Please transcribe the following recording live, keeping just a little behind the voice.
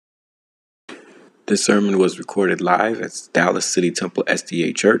This sermon was recorded live at Dallas City Temple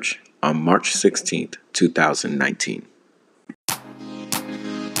SDA Church on March 16th, 2019.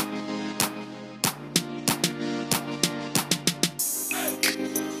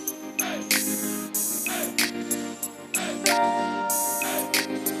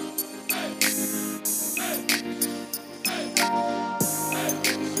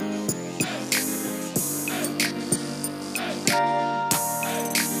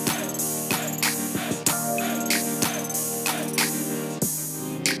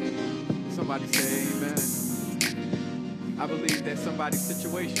 Somebody say amen. I believe that somebody's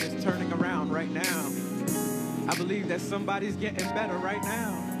situation is turning around right now. I believe that somebody's getting better right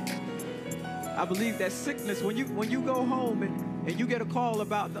now. I believe that sickness, when you go home and you get a call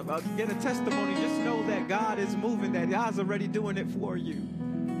about get a testimony, just know that God is moving, that God's already doing it for you.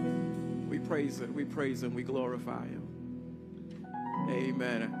 We praise Him, we glorify Him.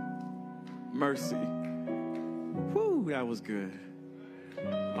 Amen. Mercy. Whew, that was good.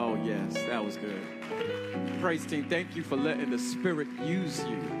 Oh, yes, that was good. Praise team, thank you for letting the Spirit use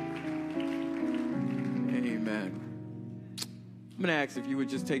you. Amen. I'm going to ask if you would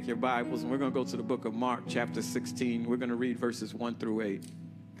just take your Bibles, and we're going to go to the book of Mark, chapter 16. We're going to read verses 1 through 8.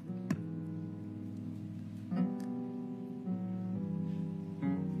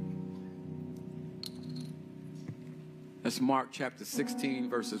 That's Mark, chapter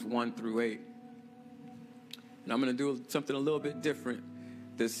 16, verses 1 through 8. And I'm going to do something a little bit different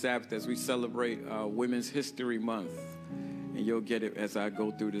this Sabbath as we celebrate Women's History Month. And you'll get it as I go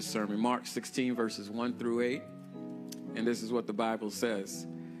through this sermon. Mark 16, verses 1 through 8. And this is what the Bible says.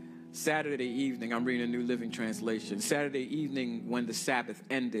 Saturday evening, I'm reading a New Living Translation. Saturday evening, when the Sabbath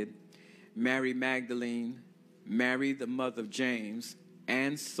ended, Mary Magdalene, Mary the mother of James,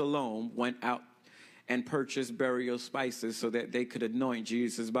 and Salome went out and purchased burial spices so that they could anoint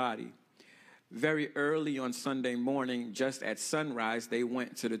Jesus' body. Very early on Sunday morning, just at sunrise, they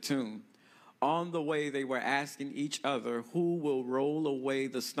went to the tomb. On the way, they were asking each other, who will roll away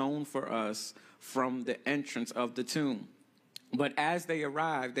the stone for us from the entrance of the tomb? But as they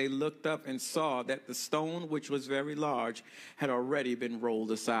arrived, they looked up and saw that the stone, which was very large, had already been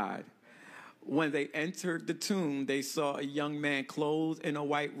rolled aside. When they entered the tomb, they saw a young man clothed in a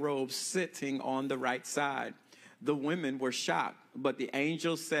white robe sitting on the right side. The women were shocked, but the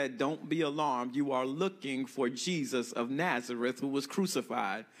angel said, "Don't be alarmed. You are looking for Jesus of Nazareth, who was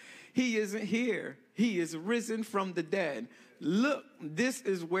crucified. He isn't here. He is risen from the dead. Look, this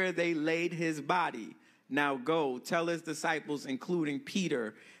is where they laid his body. Now go, tell his disciples, including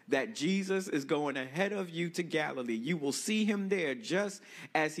Peter, that Jesus is going ahead of you to Galilee. You will see him there just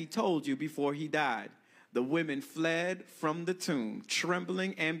as he told you before he died." The women fled from the tomb,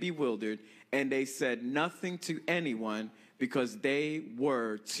 trembling and bewildered, and they said nothing to anyone because they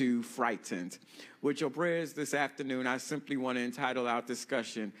were too frightened. With your prayers this afternoon, I simply want to entitle our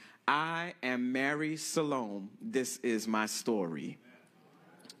discussion, I am Mary Salome. This is my story.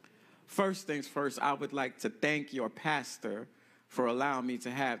 First things first, I would like to thank your pastor for allowing me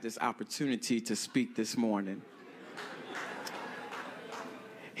to have this opportunity to speak this morning.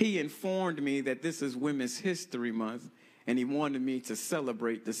 He informed me that this is Women's History Month, and he wanted me to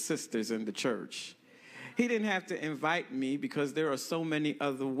celebrate the sisters in the church. He didn't have to invite me because there are so many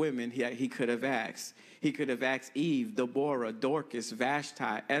other women he could have asked. He could have asked Eve, Deborah, Dorcas,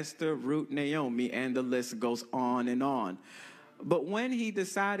 Vashti, Esther, Ruth, Naomi, and the list goes on and on. But when he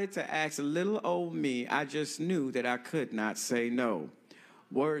decided to ask little old me, I just knew that I could not say no.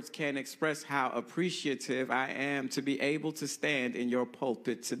 Words can't express how appreciative I am to be able to stand in your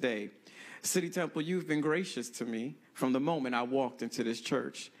pulpit today. City Temple, you've been gracious to me from the moment I walked into this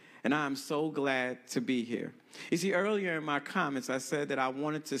church, and I'm so glad to be here. You see, earlier in my comments, I said that I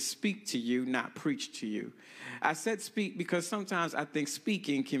wanted to speak to you, not preach to you. I said speak because sometimes I think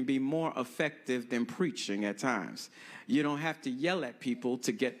speaking can be more effective than preaching at times. You don't have to yell at people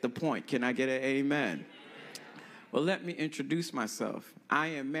to get the point. Can I get an amen? Well, let me introduce myself. I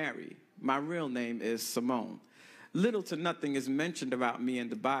am Mary. My real name is Simone. Little to nothing is mentioned about me in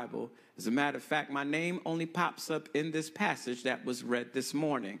the Bible. As a matter of fact, my name only pops up in this passage that was read this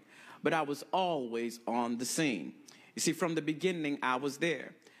morning. But I was always on the scene. You see, from the beginning, I was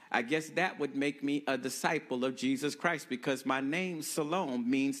there. I guess that would make me a disciple of Jesus Christ because my name, Salome,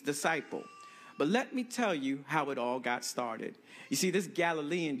 means disciple. But let me tell you how it all got started. You see, this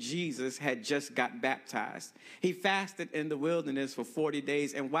Galilean Jesus had just got baptized. He fasted in the wilderness for 40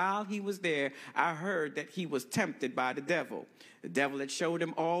 days, and while he was there, I heard that he was tempted by the devil. The devil had showed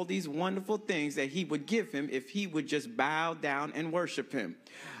him all these wonderful things that he would give him if he would just bow down and worship him.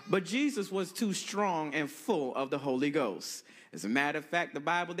 But Jesus was too strong and full of the Holy Ghost. As a matter of fact, the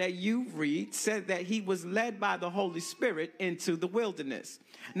Bible that you read said that he was led by the Holy Spirit into the wilderness.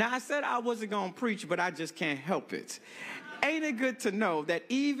 Now, I said I wasn't going to preach, but I just can't help it. Ain't it good to know that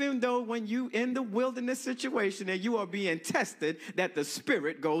even though when you in the wilderness situation and you are being tested, that the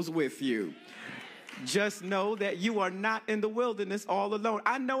Spirit goes with you? Just know that you are not in the wilderness all alone.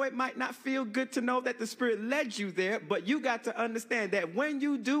 I know it might not feel good to know that the Spirit led you there, but you got to understand that when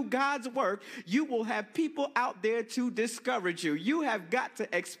you do God's work, you will have people out there to discourage you. You have got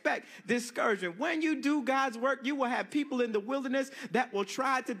to expect discouragement. When you do God's work, you will have people in the wilderness that will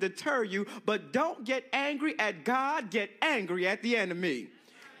try to deter you, but don't get angry at God, get angry at the enemy.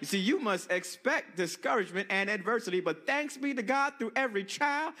 You see, you must expect discouragement and adversity, but thanks be to God through every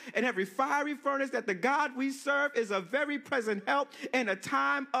trial and every fiery furnace that the God we serve is a very present help in a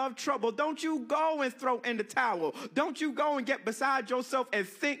time of trouble. Don't you go and throw in the towel. Don't you go and get beside yourself and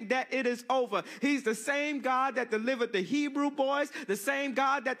think that it is over. He's the same God that delivered the Hebrew boys, the same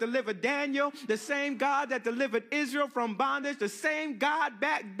God that delivered Daniel, the same God that delivered Israel from bondage, the same God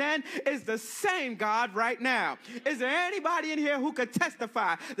back then is the same God right now. Is there anybody in here who could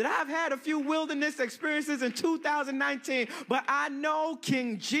testify that I've had a few wilderness experiences in 2019, but I know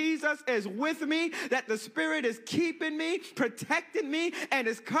King Jesus is with me, that the Spirit is keeping me, protecting me, and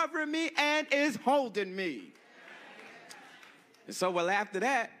is covering me, and is holding me? And so, well, after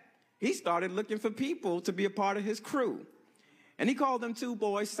that, he started looking for people to be a part of his crew. And he called them two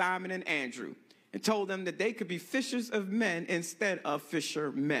boys, Simon and Andrew, and told them that they could be fishers of men instead of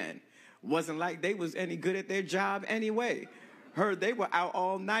fishermen. Wasn't like they was any good at their job anyway. Heard they were out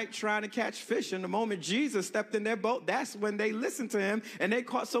all night trying to catch fish. And the moment Jesus stepped in their boat, that's when they listened to him, and they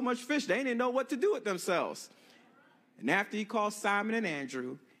caught so much fish, they didn't know what to do with themselves. And after he called Simon and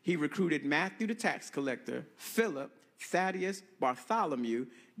Andrew, he recruited Matthew the tax collector, Philip, Thaddeus, Bartholomew,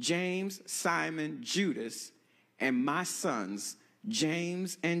 James, Simon, Judas, and my sons,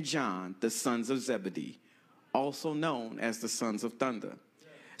 James and John, the sons of Zebedee, also known as the sons of thunder.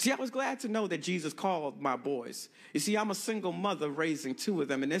 See, I was glad to know that Jesus called my boys. You see, I'm a single mother raising two of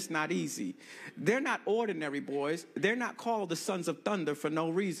them, and it's not easy. They're not ordinary boys. They're not called the sons of thunder for no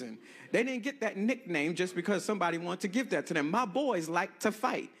reason. They didn't get that nickname just because somebody wanted to give that to them. My boys like to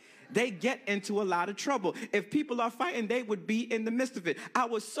fight. They get into a lot of trouble. If people are fighting, they would be in the midst of it. I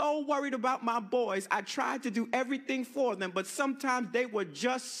was so worried about my boys. I tried to do everything for them, but sometimes they were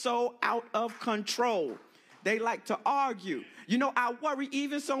just so out of control. They like to argue. You know, I worry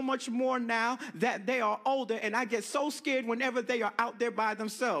even so much more now that they are older, and I get so scared whenever they are out there by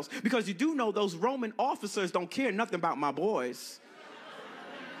themselves. Because you do know those Roman officers don't care nothing about my boys.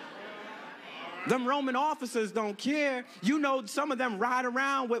 Them Roman officers don't care. You know, some of them ride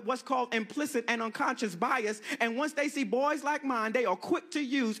around with what's called implicit and unconscious bias. And once they see boys like mine, they are quick to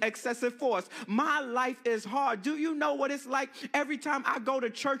use excessive force. My life is hard. Do you know what it's like every time I go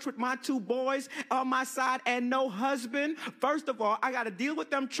to church with my two boys on my side and no husband? First of all, I got to deal with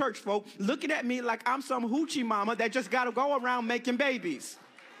them church folk looking at me like I'm some hoochie mama that just got to go around making babies.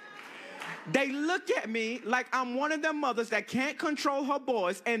 They look at me like I'm one of them mothers that can't control her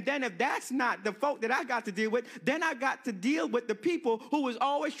boys. And then if that's not the folk that I got to deal with, then I got to deal with the people who was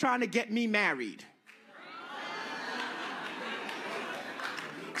always trying to get me married.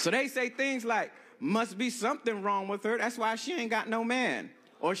 So they say things like, must be something wrong with her. That's why she ain't got no man.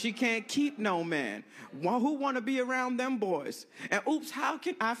 Or she can't keep no man. Well, who want to be around them boys? And oops, how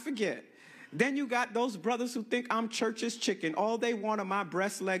can I forget? Then you got those brothers who think I'm church's chicken. All they want are my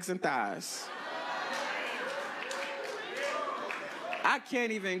breasts, legs, and thighs. I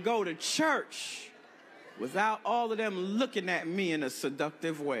can't even go to church without all of them looking at me in a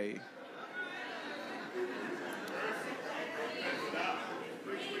seductive way.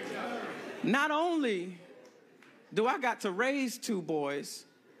 Not only do I got to raise two boys,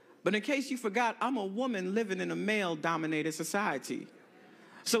 but in case you forgot, I'm a woman living in a male-dominated society.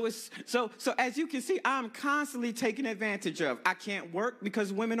 So as you can see, I'm constantly taken advantage of. I can't work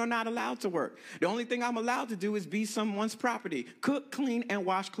because women are not allowed to work. The only thing I'm allowed to do is be someone's property, cook, clean, and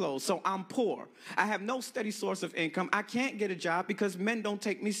wash clothes. So I'm poor. I have no steady source of income. I can't get a job because men don't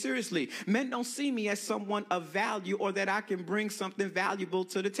take me seriously. Men don't see me as someone of value or that I can bring something valuable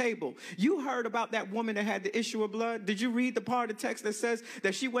to the table. You heard about that woman that had the issue of blood. Did you read the part of the text that says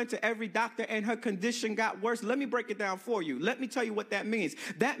that she went to every doctor and her condition got worse? Let me break it down for you. Let me tell you what that means.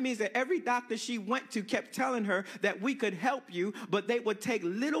 That means that every doctor she went to kept telling her that we could help you, but they would take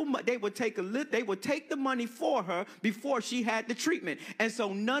the money for her before she had the treatment. And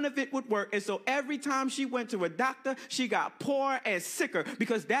so none of it would work. And so every time she went to a doctor, she got poorer and sicker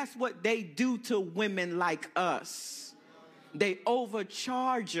because that's what they do to women like us. They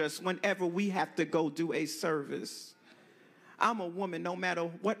overcharge us whenever we have to go do a service. I'm a woman. No matter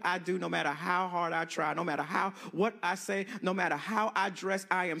what I do, no matter how hard I try, no matter what I say, no matter how I dress,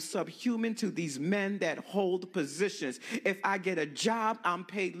 I am subhuman to these men that hold positions. If I get a job, I'm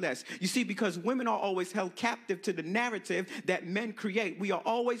paid less. You see, because women are always held captive to the narrative that men create. We are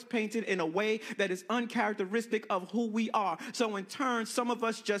always painted in a way that is uncharacteristic of who we are. So in turn, some of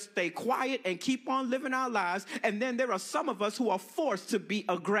us just stay quiet and keep on living our lives. And then there are some of us who are forced to be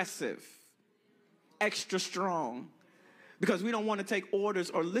aggressive, extra strong, because we don't want to take orders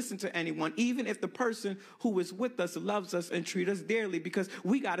or listen to anyone, even if the person who is with us loves us and treats us dearly, because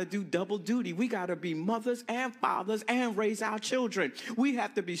we got to do double duty. We got to be mothers and fathers and raise our children. We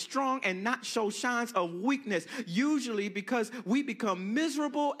have to be strong and not show signs of weakness, usually because we become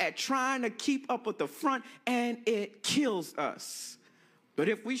miserable at trying to keep up with the front, and it kills us. But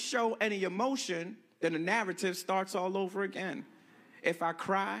if we show any emotion, then the narrative starts all over again. If I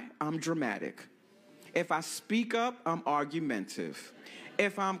cry, I'm dramatic. If I speak up, I'm argumentative.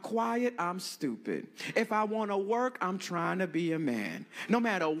 If I'm quiet, I'm stupid. If I want to work, I'm trying to be a man. No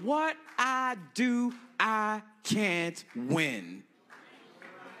matter what I do, I can't win.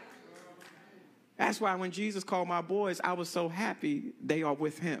 That's why when Jesus called my boys, I was so happy they are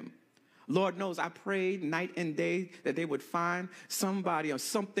with him. Lord knows I prayed night and day that they would find somebody or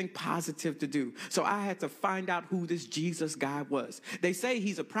something positive to do. So I had to find out who this Jesus guy was. They say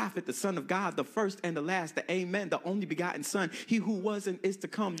he's a prophet, the Son of God, the first and the last, the Amen, the only begotten Son, he who was and is to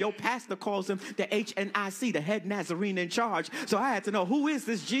come. Your pastor calls him the HNIC, the head Nazarene in charge. So I had to know, who is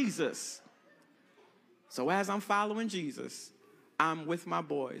this Jesus? So as I'm following Jesus, I'm with my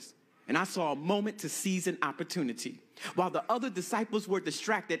boys. And I saw a moment to seize an opportunity. While the other disciples were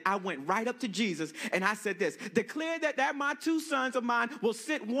distracted, I went right up to Jesus and I said this: declare that my two sons of mine will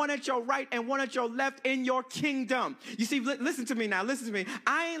sit one at your right and one at your left in your kingdom. You see, listen to me now, listen to me.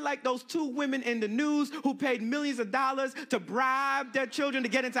 I ain't like those two women in the news who paid millions of dollars to bribe their children to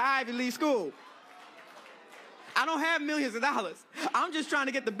get into Ivy League school. I don't have millions of dollars. I'm just trying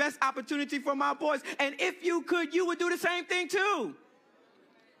to get the best opportunity for my boys. And if you could, you would do the same thing too.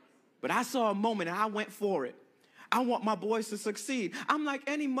 But I saw a moment and I went for it. I want my boys to succeed. I'm like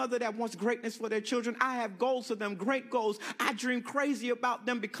any mother that wants greatness for their children. I have goals for them, great goals. I dream crazy about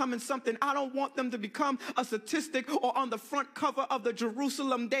them becoming something. I don't want them to become a statistic or on the front cover of the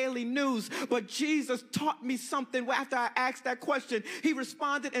Jerusalem Daily News. But Jesus taught me something after I asked that question. He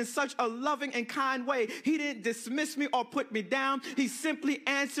responded in such a loving and kind way. He didn't dismiss me or put me down. He simply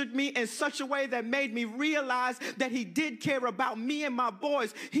answered me in such a way that made me realize that he did care about me and my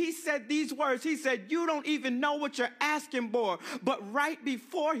boys. He said these words. He said, you don't even know what you're asking for. But right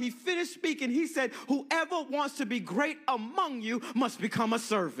before he finished speaking, he said, whoever wants to be great among you must become a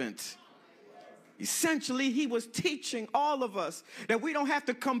servant. Essentially, he was teaching all of us that we don't have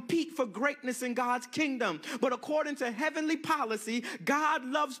to compete for greatness in God's kingdom. But according to heavenly policy, God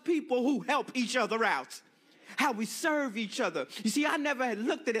loves people who help each other out. How we serve each other. You see, I never had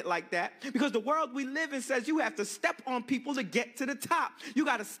looked at it like that, because the world we live in says you have to step on people to get to the top. You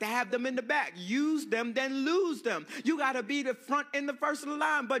got to stab them in the back, use them, then lose them. You got to be the front and the first of the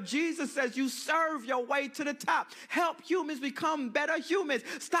line. But Jesus says you serve your way to the top. Help humans become better humans.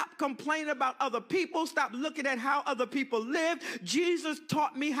 Stop complaining about other people. Stop looking at how other people live. Jesus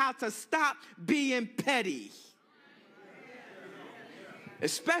taught me how to stop being petty.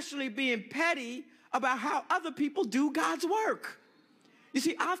 Especially being petty about how other people do God's work. You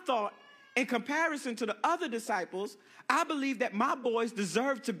see, I thought, in comparison to the other disciples, I believed that my boys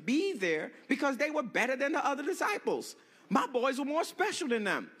deserved to be there because they were better than the other disciples. My boys were more special than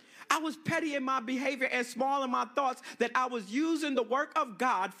them. I was petty in my behavior and small in my thoughts that I was using the work of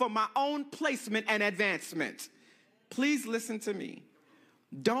God for my own placement and advancement. Please listen to me.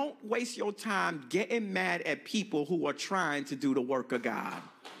 Don't waste your time getting mad at people who are trying to do the work of God.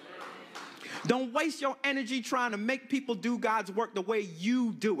 Don't waste your energy trying to make people do God's work the way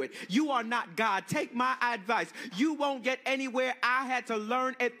you do it. You are not God. Take my advice. You won't get anywhere. I had to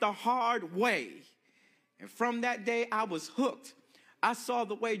learn it the hard way. And from that day, I was hooked. I saw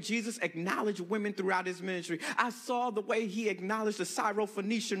the way Jesus acknowledged women throughout his ministry. I saw the way he acknowledged the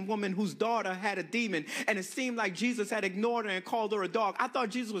Syrophoenician woman whose daughter had a demon, and it seemed like Jesus had ignored her and called her a dog. I thought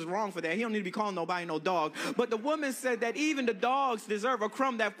Jesus was wrong for that. He don't need to be calling nobody no dog. But the woman said that even the dogs deserve a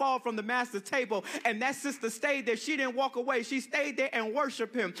crumb that fall from the master's table, and that sister stayed there. She didn't walk away. She stayed there and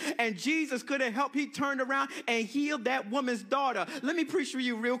worshiped him, and Jesus couldn't help. He turned around and healed that woman's daughter. Let me preach for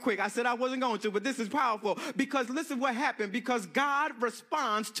you real quick. I said I wasn't going to, but this is powerful, because listen what happened. Because God God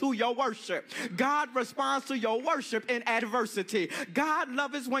responds to your worship. God responds to your worship in adversity. God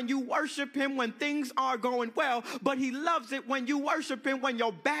loves when you worship him when things are going well, but he loves it when you worship him when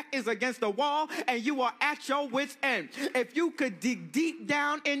your back is against the wall and you are at your wit's end. If you could dig deep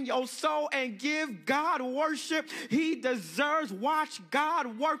down in your soul and give God worship, he deserves. Watch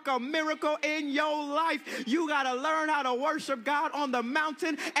God work a miracle in your life. You got to learn how to worship God on the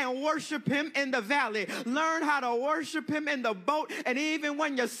mountain and worship him in the valley. Learn how to worship him in the boat and even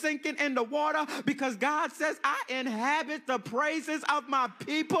when you're sinking in the water, because God says, I inhabit the praises of my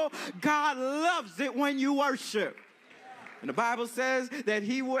people. God loves it when you worship. And the Bible says that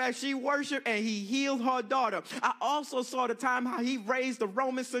she worshiped and he healed her daughter. I also saw the time how he raised the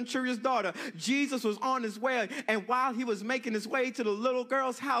Roman centurion's daughter. Jesus was on his way, and while he was making his way to the little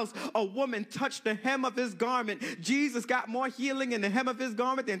girl's house, a woman touched the hem of his garment. Jesus got more healing in the hem of his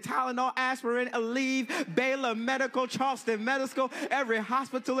garment than Tylenol, aspirin, Aleve, Baylor Medical, Charleston Medical, every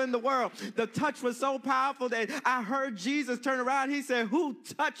hospital in the world. The touch was so powerful that I heard Jesus turn around. He said, who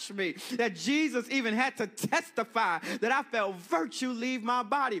touched me? That Jesus even had to testify that I felt virtue leave my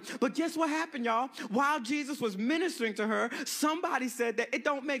body. But guess what happened, y'all? While Jesus was ministering to her, somebody said that it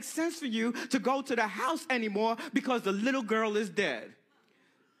don't make sense for you to go to the house anymore because the little girl is dead.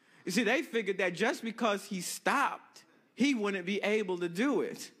 You see, they figured that just because he stopped, he wouldn't be able to do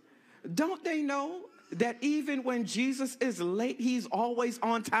it. Don't they know that even when Jesus is late, he's always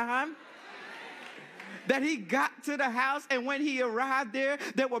on time? That he got to the house, and when he arrived there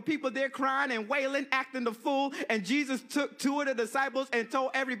were people there crying and wailing, acting the fool, and Jesus took two of the disciples and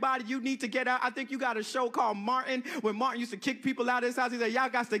told everybody, you need to get out. I think you got a show called Martin, when Martin used to kick people out of his house. He said, y'all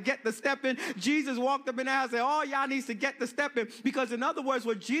got to get the stepping. Jesus walked up in the house and said, all y'all needs to get the stepping, because in other words,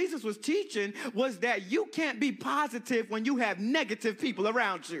 what Jesus was teaching was that you can't be positive when you have negative people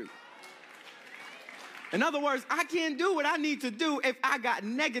around you. In other words, I can't do what I need to do if I got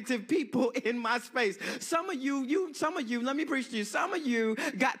negative people in my space. Some of you, let me preach to you. Some of you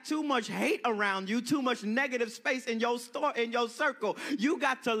got too much hate around you, too much negative space in your circle. You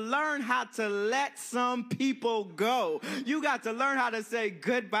got to learn how to let some people go. You got to learn how to say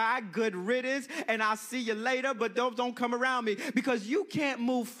goodbye, good riddance, and I'll see you later, but don't come around me, because you can't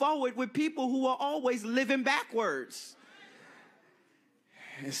move forward with people who are always living backwards.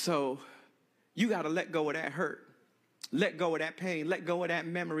 And so you got to let go of that hurt. Let go of that pain. Let go of that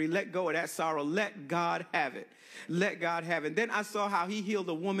memory. Let go of that sorrow. Let God have it. Let God have it. Then I saw how he healed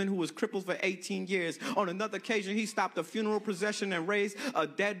a woman who was crippled for 18 years. On another occasion, he stopped a funeral procession and raised a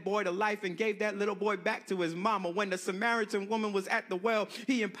dead boy to life and gave that little boy back to his mama. When the Samaritan woman was at the well,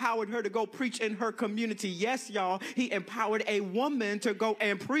 he empowered her to go preach in her community. Yes, y'all, he empowered a woman to go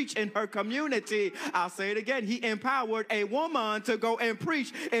and preach in her community. I'll say it again. He empowered a woman to go and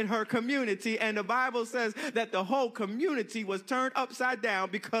preach in her community. And the Bible says that the whole community was turned upside down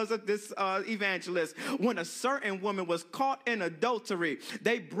because of this evangelist. When a certain woman was caught in adultery,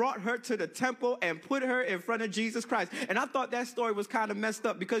 they brought her to the temple and put her in front of Jesus Christ. And I thought that story was kind of messed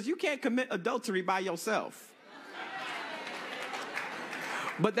up, because you can't commit adultery by yourself.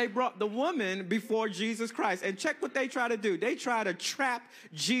 But they brought the woman before Jesus Christ. And check what they try to do. They try to trap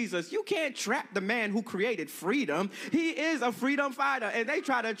Jesus. You can't trap the man who created freedom. He is a freedom fighter. And they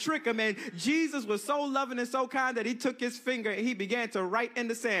try to trick him. And Jesus was so loving and so kind that he took his finger and he began to write in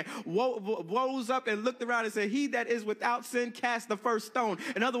the sand. Rose up and looked around and said, he that is without sin cast the first stone.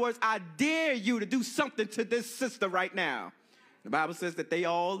 In other words, I dare you to do something to this sister right now. The Bible says that they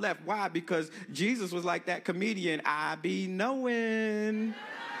all left. Why? Because Jesus was like that comedian. I be knowing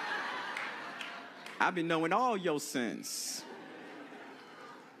all your sins.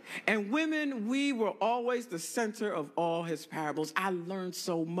 And women, we were always the center of all his parables. I learned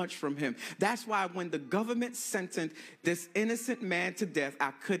so much from him. That's why when the government sentenced this innocent man to death, I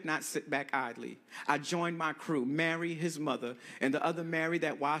could not sit back idly. I joined my crew, Mary, his mother, and the other Mary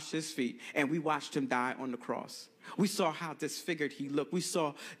that washed his feet, and we watched him die on the cross. We saw how disfigured he looked. We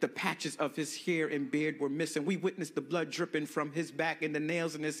saw the patches of his hair and beard were missing. We witnessed the blood dripping from his back and the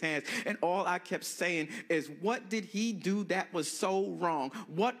nails in his hands. And all I kept saying is, what did he do that was so wrong?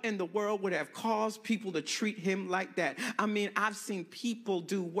 What in the world would have caused people to treat him like that? I mean, I've seen people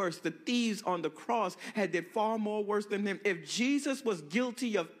do worse. The thieves on the cross had did far more worse than him. If Jesus was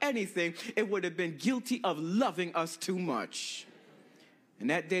guilty of anything, it would have been guilty of loving us too much.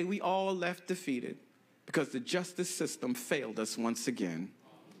 And that day we all left defeated, because the justice system failed us once again.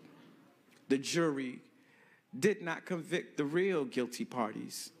 The jury did not convict the real guilty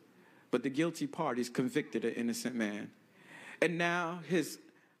parties, but the guilty parties convicted an innocent man. And now his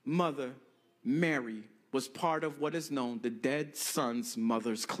mother, Mary, was part of what is known the Dead Sons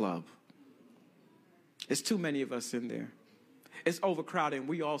Mothers Club. There's too many of us in there. It's overcrowded, and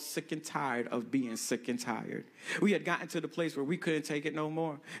we all sick and tired of being sick and tired. We had gotten to the place where we couldn't take it no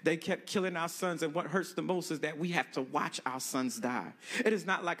more. They kept killing our sons, and what hurts the most is that we have to watch our sons die. It is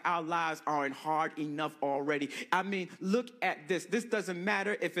not like our lives aren't hard enough already. I mean, look at this. This doesn't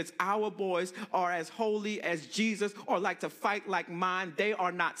matter if it's our boys are as holy as Jesus or like to fight like mine. They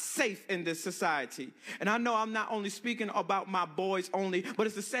are not safe in this society. And I know I'm not only speaking about my boys only, but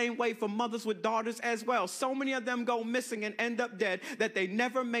it's the same way for mothers with daughters as well. So many of them go missing and end up dead that they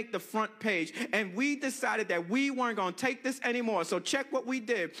never make the front page. And we decided that we weren't going to take this anymore. So check what we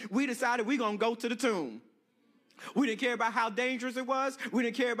did. We decided we're going to go to the tomb. We didn't care about how dangerous it was. We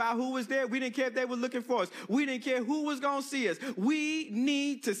didn't care about who was there. We didn't care if they were looking for us. We didn't care who was going to see us. We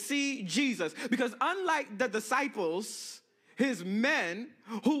need to see Jesus, because unlike the disciples, his men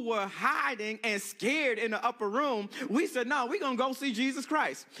who were hiding and scared in the upper room, we said, no, we're going to go see Jesus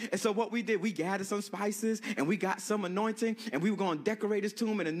Christ. And so what we did, we gathered some spices and we got some anointing, and we were going to decorate his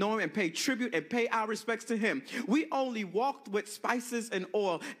tomb and anoint him and pay tribute and pay our respects to him. We only walked with spices and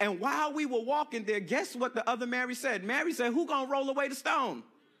oil. And while we were walking there, guess what the other Mary said? Mary said, who going to roll away the stone?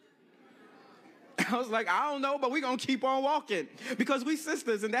 I was like, I don't know, but we're going to keep on walking, because we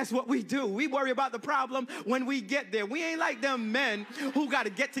sisters, and that's what we do. We worry about the problem when we get there. We ain't like them men who got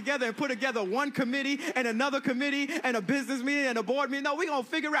to get together and put together one committee and another committee and a business meeting and a board meeting. No, we're going to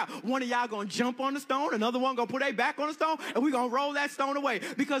figure out. One of y'all going to jump on the stone, another one going to put their back on the stone, and we're going to roll that stone away.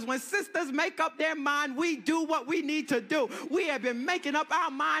 Because when sisters make up their mind, we do what we need to do. We have been making up our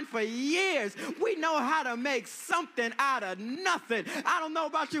mind for years. We know how to make something out of nothing. I don't know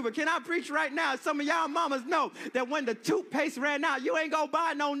about you, but can I preach right now? Some of y'all mamas know that when the toothpaste ran out, you ain't gonna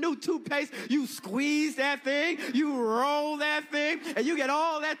buy no new toothpaste. You squeeze that thing, you roll that thing, and you get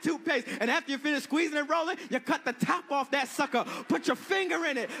all that toothpaste. And after you finish squeezing and rolling, you cut the top off that sucker, put your finger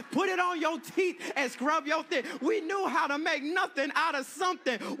in it, put it on your teeth, and scrub your teeth. We knew how to make nothing out of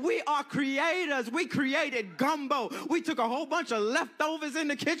something. We are creators. We created gumbo. We took a whole bunch of leftovers in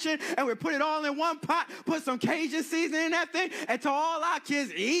the kitchen, and we put it all in one pot, put some Cajun seasoning in that thing, and told all our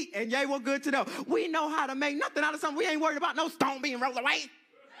kids, eat, and yay, we're good to know. We know how to make nothing out of something. We ain't worried about no stone being rolled away.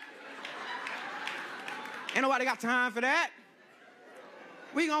 Ain't nobody got time for that.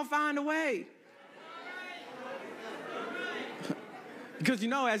 We gonna find a way. Because, you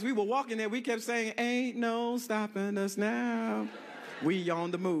know, as we were walking there, we kept saying, ain't no stopping us now. We on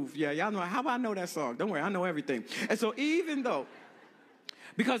the move. Yeah, y'all know. How about I know that song? Don't worry, I know everything. And so even though,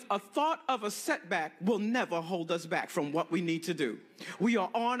 because a thought of a setback will never hold us back from what we need to do. We are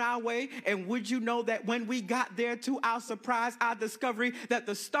on our way, and would you know that when we got there, to our surprise, our discovery, that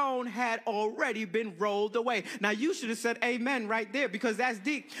the stone had already been rolled away. Now, you should have said amen right there, because that's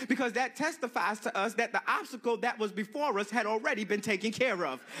deep, because that testifies to us that the obstacle that was before us had already been taken care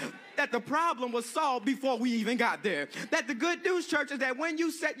of, that the problem was solved before we even got there. That the good news, church, is that when you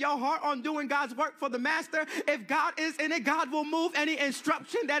set your heart on doing God's work for the master, if God is in it, God will move any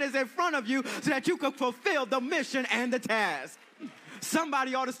instruction that is in front of you so that you can fulfill the mission and the task.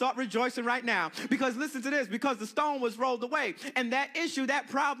 Somebody ought to start rejoicing right now, because listen to this, because the stone was rolled away, and that issue, that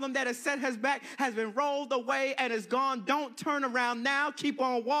problem that has set us back has been rolled away and is gone. Don't turn around now. Keep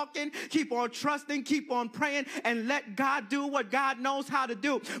on walking, keep on trusting, keep on praying, and let God do what God knows how to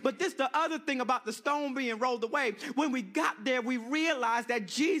do. But this the other thing about the stone being rolled away. When we got there, we realized that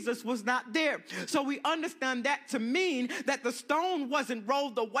Jesus was not there. So we understand that to mean that the stone wasn't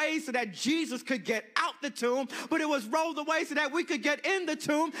rolled away so that Jesus could get out the tomb, but it was rolled away so that we could get in the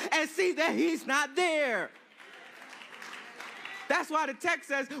tomb and see that he's not there. That's why the text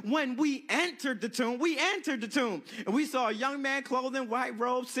says, when we entered the tomb, and we saw a young man clothed in white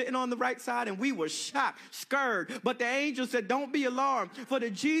robes sitting on the right side, and we were shocked, scared. But the angel said, don't be alarmed, for the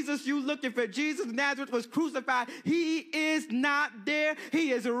Jesus you looking for, Jesus of Nazareth, was crucified. He is not there.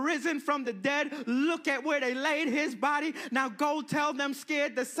 He is risen from the dead. Look at where they laid his body. Now go tell them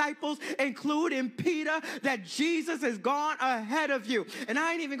scared disciples, including Peter, that Jesus has gone ahead of you. And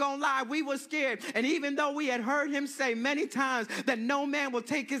I ain't even gonna lie, we were scared. And even though we had heard him say many times that no man will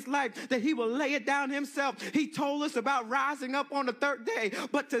take his life, that he will lay it down himself, he told us about rising up on the third day,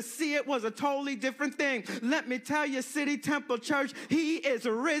 but to see it was a totally different thing. Let me tell you, City Temple Church, he is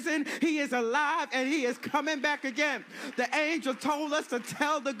risen, he is alive, and he is coming back again. The angel told us to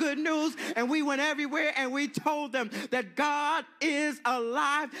tell the good news, and we went everywhere and we told them that God is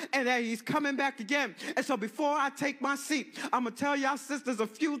alive and that he's coming back again. And so before I take my seat, I'm going to tell y'all sisters a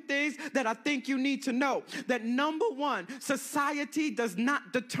few things that I think you need to know. That number one, society Society does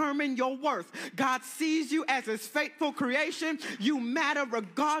not determine your worth. God sees you as his faithful creation. You matter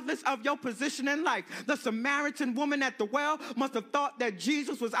regardless of your position in life. The Samaritan woman at the well must have thought that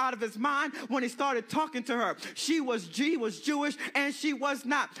Jesus was out of his mind when he started talking to her. She was Jewish, and she was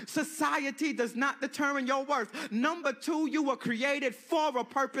not. Society does not determine your worth. Number two, you were created for a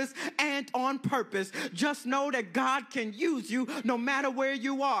purpose and on purpose. Just know that God can use you no matter where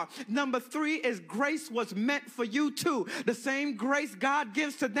you are. Number three is grace was meant for you too. The same grace God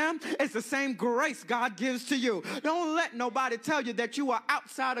gives to them is the same grace God gives to you. Don't let nobody tell you that you are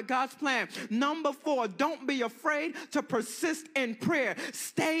outside of God's plan. Number four, don't be afraid to persist in prayer.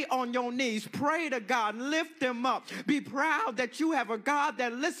 Stay on your knees. Pray to God. Lift him up. Be proud that you have a God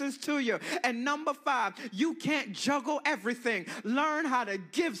that listens to you. And number five, you can't juggle everything. Learn how to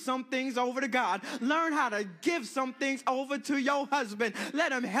give some things over to God. Learn how to give some things over to your husband.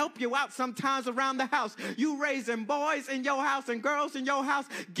 Let him help you out sometimes around the house. You raising boys in your house and girls in your house,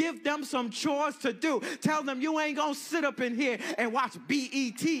 give them some chores to do. Tell them you ain't gonna sit up in here and watch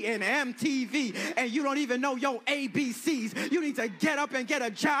BET and MTV and you don't even know your ABCs. You need to get up and get a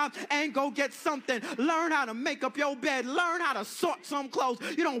job and go get something. Learn how to make up your bed. Learn how to sort some clothes.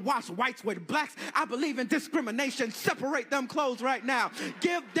 You don't wash whites with blacks. I believe in discrimination. Separate them clothes right now.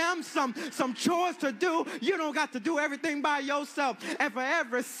 Give them some chores to do. You don't got to do everything by yourself. And for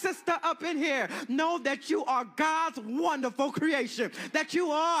every sister up in here, know that you are God's wonderful creation, that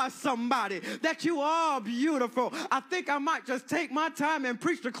you are somebody, that you are beautiful. I think I might just take my time and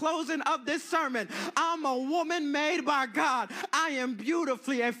preach the closing of this sermon. I'm a woman made by God. I am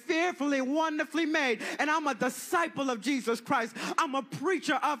beautifully and fearfully, wonderfully made, and I'm a disciple of Jesus Christ. I'm a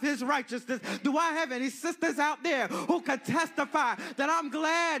preacher of his righteousness. Do I have any sisters out there who could testify that I'm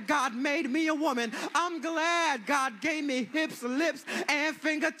glad God made me a woman? I'm glad God gave me hips, lips, and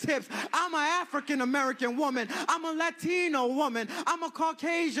fingertips. I'm an African American woman. I'm a Latino woman. I'm a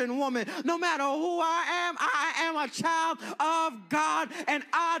Caucasian woman. No matter who I am a child of God, and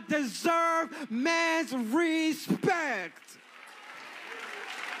I deserve man's respect.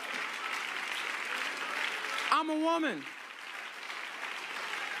 I'm a woman.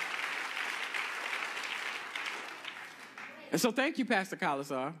 And so thank you, Pastor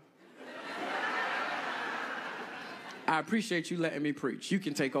Kalasar. I appreciate you letting me preach. You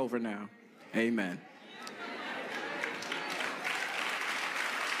can take over now. Amen.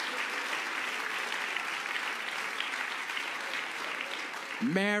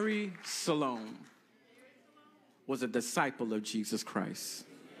 Mary Salome was a disciple of Jesus Christ.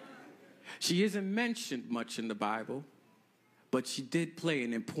 She isn't mentioned much in the Bible, but she did play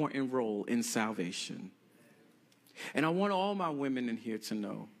an important role in salvation. And I want all my women in here to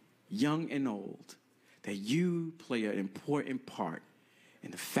know, young and old, that you play an important part in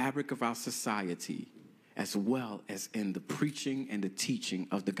the fabric of our society, as well as in the preaching and the teaching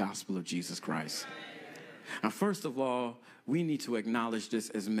of the gospel of Jesus Christ. Now, first of all, we need to acknowledge this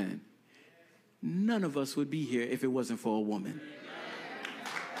as men. None of us would be here if it wasn't for a woman.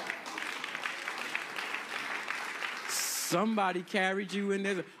 Somebody carried you in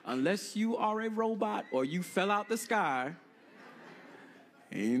there. Unless you are a robot or you fell out the sky,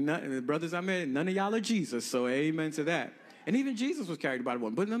 ain't nothing, brothers I met, none of y'all are Jesus, so amen to that. And even Jesus was carried by the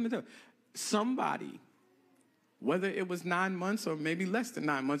woman. But let me tell you, somebody, whether it was 9 months or maybe less than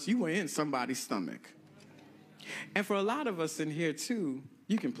 9 months, you were in somebody's stomach. And for a lot of us in here too,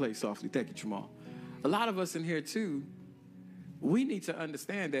 you can play softly, thank you, Jamal. A lot of us in here too, we need to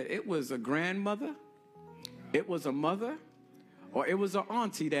understand that it was a grandmother, it was a mother, or it was an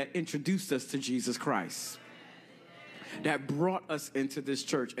auntie that introduced us to Jesus Christ, that brought us into this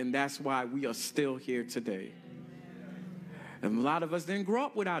church, and that's why we are still here today. And a lot of us didn't grow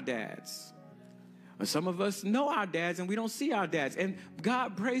up with our dads. And some of us know our dads and we don't see our dads. And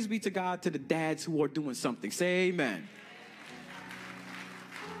God, praise be to God, to the dads who are doing something. Say amen.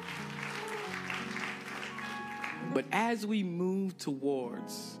 But as we move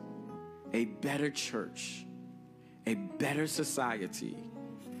towards a better church, a better society,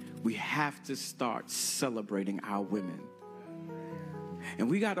 we have to start celebrating our women. And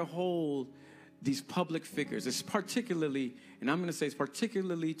we got to hold these public figures. It's particularly, and I'm going to say it's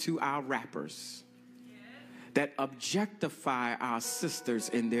particularly to our rappers that objectify our sisters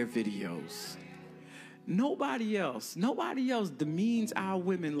in their videos. Nobody else demeans our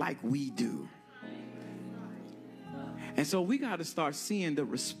women like we do. And so we got to start seeing the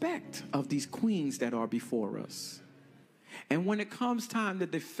respect of these queens that are before us. And when it comes time to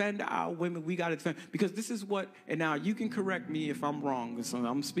defend our women, we got to defend, because this is what, and now you can correct me if I'm wrong, so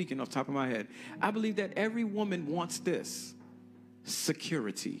I'm speaking off the top of my head. I believe that every woman wants this: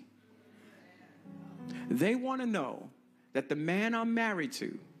 security. They want to know that the man I'm married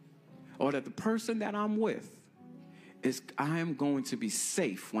to or that the person that I'm with I am going to be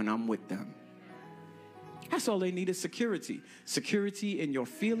safe when I'm with them. That's all they need is security. Security in your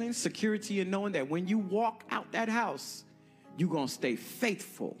feelings, security in knowing that when you walk out that house, you're going to stay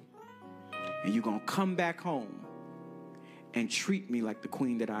faithful and you're going to come back home and treat me like the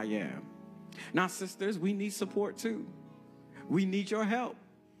queen that I am. Now, sisters, we need support too. We need your help.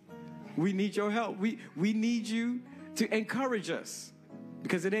 We need your help. We need you to encourage us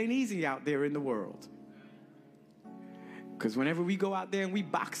because it ain't easy out there in the world. Because whenever we go out there and we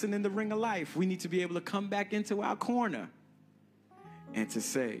boxing in the ring of life, we need to be able to come back into our corner and to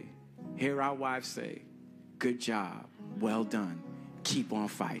say, hear our wives say, good job, well done, keep on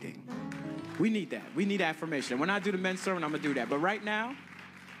fighting. We need that. We need affirmation. When I do the men's sermon, I'm going to do that. But right now,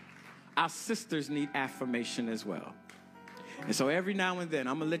 our sisters need affirmation as well. And so every now and then,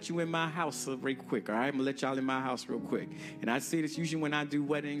 I'm going to let you in my house real quick, all right? I'm going to let y'all in my house real quick. And I say this usually when I do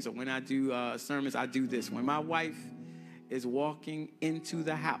weddings or when I do sermons, I do this. When my wife is walking into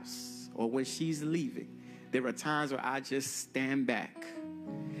the house or when she's leaving, there are times where I just stand back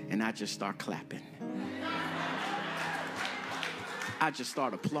and I just start clapping. I just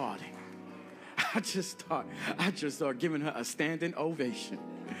start applauding. I just start giving her a standing ovation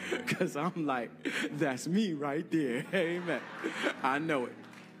because I'm like, that's me right there. Amen. I know it.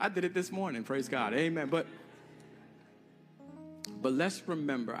 I did it this morning. Praise God. Amen. But let's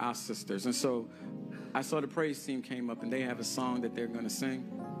remember our sisters. And so I saw the praise team came up and they have a song that they're going to sing.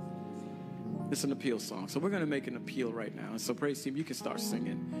 It's an appeal song. So we're going to make an appeal right now. And so praise team, you can start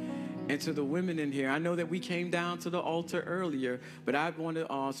singing. And to the women in here, I know that we came down to the altar earlier, but I want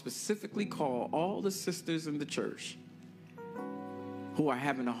to specifically call all the sisters in the church who are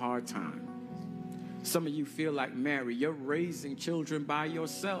having a hard time. Some of you feel like Mary, you're raising children by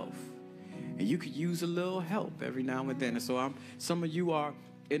yourself. And you could use a little help every now and then. And so some of you are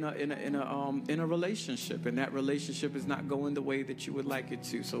in a relationship, and that relationship is not going the way that you would like it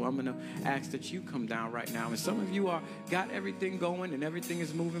to. So I'm going to ask that you come down right now. And some of you got everything going and everything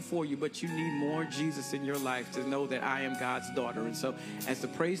is moving for you, but you need more Jesus in your life to know that I am God's daughter. And so as the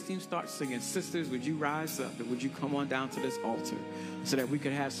praise team starts singing, sisters, would you rise up and would you come on down to this altar so that we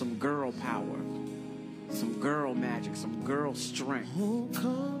could have some girl power, some girl magic, some girl strength.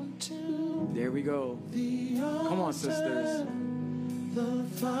 There we go. Come on, sisters. The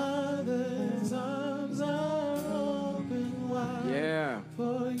Father's arms are open wide. Yeah.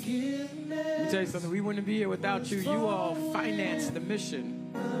 Forgiveness. Let me tell you something. We wouldn't be here without you. You all financed the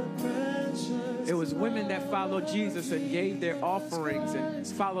mission. It was women that followed Jesus and gave their offerings and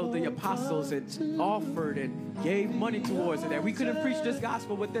followed the apostles and offered and gave money towards it. That we couldn't preach this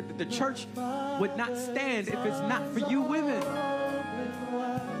gospel with it. The church would not stand if it's not for you women.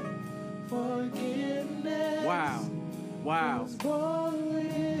 Wow. Wow.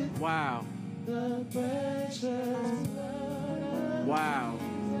 Wow. Wow.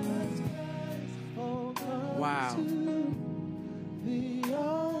 Wow.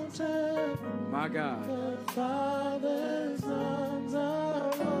 My God.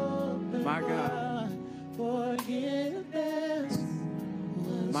 My God.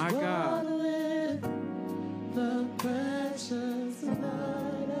 My God.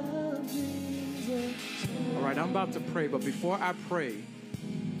 All right, I'm about to pray, but before I pray,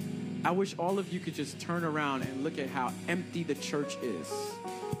 I wish all of you could just turn around and look at how empty the church is.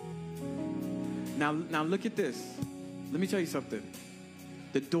 Now look at this. Let me tell you something.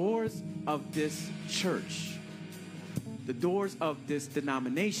 The doors of this church, the doors of this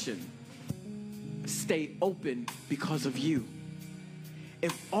denomination stay open because of you.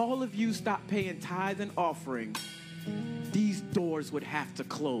 If all of you stop paying tithe and offering, these doors would have to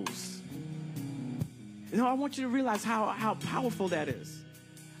close. You know, I want you to realize how powerful that is.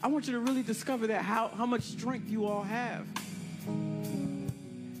 I want you to really discover that how much strength you all have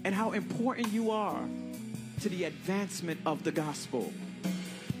and how important you are to the advancement of the gospel.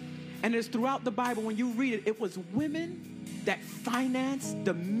 And it's throughout the Bible, when you read it, it was women that financed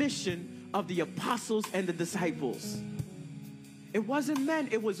the mission of the apostles and the disciples. It wasn't men,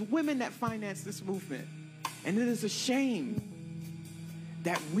 it was women that financed this movement. And it is a shame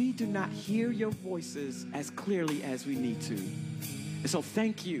that we do not hear your voices as clearly as we need to. And so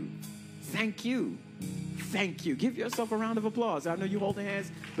thank you. Thank you. Thank you. Give yourself a round of applause. I know you holding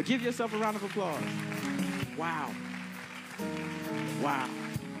hands, but give yourself a round of applause. Wow. Wow.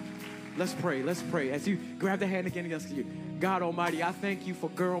 Let's pray. Let's pray. As you grab the hand again against you. God Almighty, I thank you for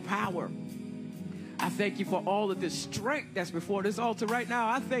girl power. I thank you for all of this strength that's before this altar right now.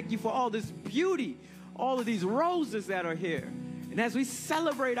 I thank you for all this beauty, all of these roses that are here. And as we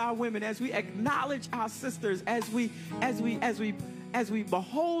celebrate our women, as we acknowledge our sisters, as we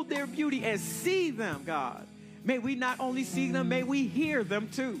behold their beauty and see them, God, may we not only see them, may we hear them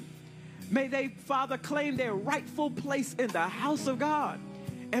too. May they, Father, claim their rightful place in the house of God.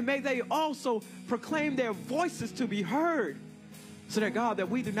 And may they also proclaim their voices to be heard. So that, God, that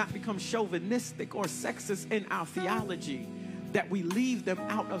we do not become chauvinistic or sexist in our theology, that we leave them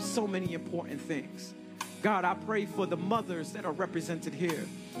out of so many important things. God, I pray for the mothers that are represented here,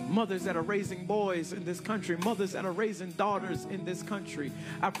 mothers that are raising boys in this country, mothers that are raising daughters in this country.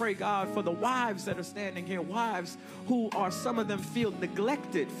 I pray, God, for the wives that are standing here, wives who are, some of them feel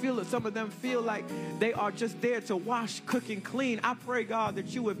neglected, some of them feel like they are just there to wash, cook, and clean. I pray, God, that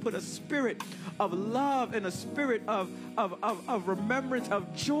you would put a spirit of love and a spirit of remembrance,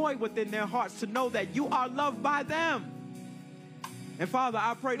 of joy within their hearts to know that you are loved by them. And Father,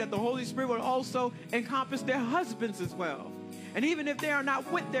 I pray that the Holy Spirit will also encompass their husbands as well. And even if they are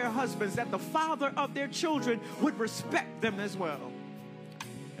not with their husbands, that the father of their children would respect them as well.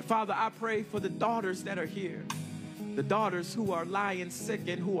 And Father, I pray for the daughters that are here, the daughters who are lying sick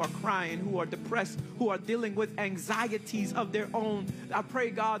and who are crying, who are depressed, who are dealing with anxieties of their own. I pray,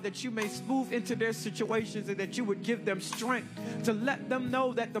 God, that you may move into their situations and that you would give them strength to let them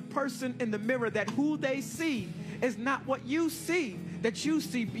know that the person in the mirror, that who they see is not what you see, that you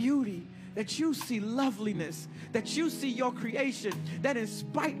see beauty, that you see loveliness, that you see your creation, that in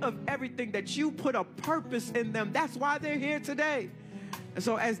spite of everything, that you put a purpose in them. That's why they're here today. And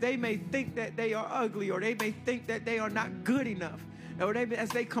so as they may think that they are ugly, or they may think that they are not good enough, or as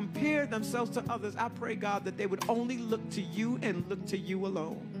they compare themselves to others, I pray, God, that they would only look to you and look to you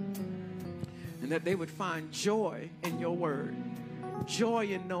alone. And that they would find joy in your word. Joy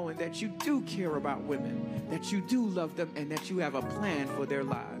in knowing that you do care about women, that you do love them, and that you have a plan for their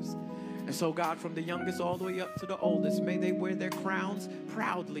lives. And so, God, from the youngest all the way up to the oldest, may they wear their crowns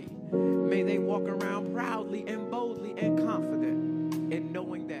proudly. May they walk around proudly and boldly and confident in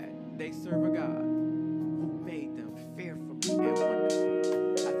knowing that they serve a God